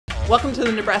Welcome to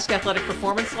the Nebraska Athletic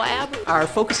Performance Lab. Our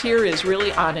focus here is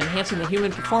really on enhancing the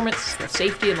human performance, the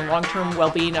safety, and the long-term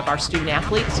well-being of our student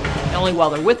athletes, not only while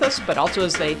they're with us, but also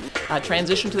as they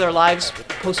transition to their lives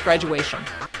post-graduation.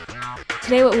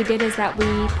 Today what we did is that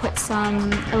we put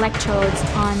some electrodes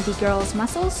on the girls'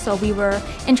 muscles, so we were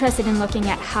interested in looking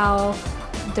at how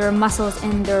their muscles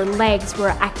in their legs were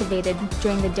activated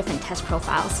during the different test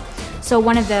profiles. So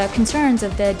one of the concerns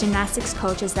of the gymnastics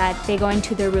coach is that they go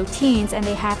into their routines and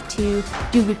they have to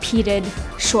do repeated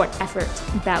short effort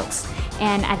bouts.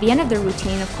 And at the end of their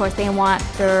routine, of course, they want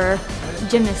their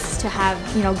gymnasts to have,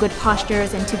 good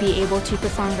postures and to be able to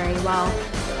perform very well.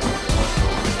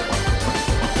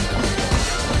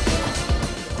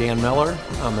 Dan Miller,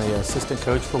 I'm the assistant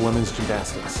coach for women's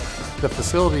gymnastics. The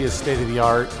facility is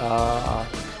state-of-the-art.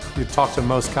 You talk to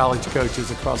most college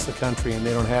coaches across the country and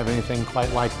they don't have anything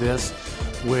quite like this,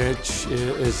 which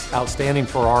is outstanding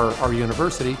for our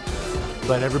university.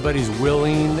 But everybody's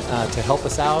willing to help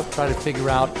us out, try to figure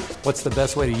out what's the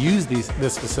best way to use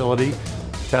this facility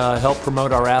to help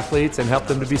promote our athletes and help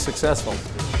them to be successful.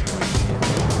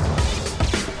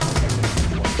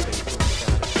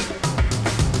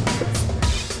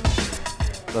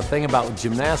 The thing about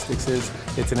gymnastics is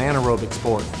it's an anaerobic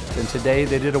sport. And today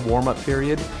they did a warm-up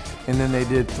period and then they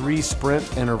did 3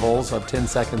 sprint intervals of 10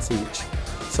 seconds each.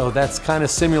 So that's kind of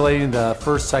simulating the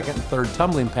first, second, and third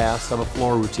tumbling pass of a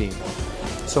floor routine.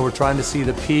 So we're trying to see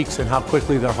the peaks and how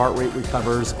quickly their heart rate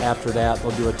recovers. After that,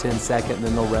 they'll do a 10-second and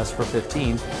then they'll rest for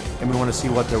 15. And we want to see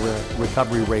what the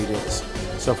recovery rate is.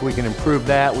 So if we can improve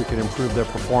that, we can improve their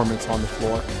performance on the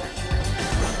floor.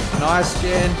 Nice,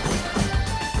 Jen.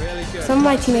 Some of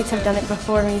my teammates have done it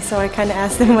before me, so I kind of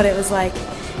asked them what it was like.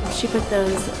 She put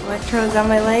those electrodes on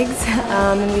my legs,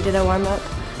 and we did a warm-up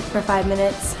for 5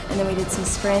 minutes, and then we did some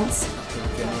sprints,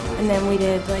 and then we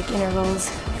did intervals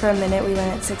for a minute. We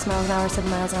went at 6 miles an hour, 7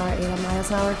 miles an hour, 8 miles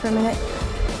an hour for a minute,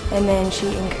 and then she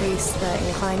increased the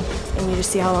incline, and you just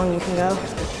see how long you can go.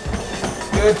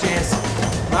 Good, Jess.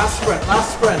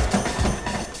 Last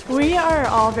sprint. We are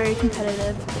all very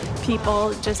competitive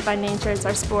people, just by nature. It's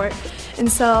our sport. And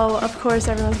so, of course,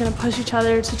 everyone's going to push each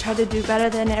other to try to do better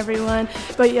than everyone,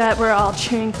 but yet we're all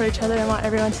cheering for each other and want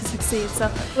everyone to succeed. So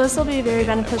this will be very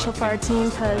beneficial for our team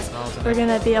because we're going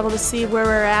to be able to see where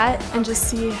we're at and just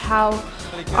see how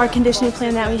our conditioning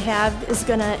plan that we have is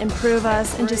going to improve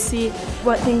us and just see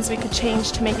what things we could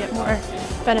change to make it more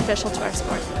beneficial to our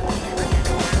sport.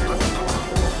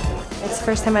 It's the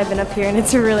first time I've been up here and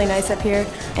it's really nice up here,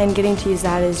 and getting to use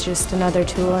that is just another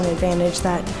tool and advantage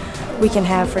that we can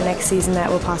have for next season that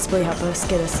will possibly help us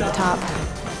get us to the top.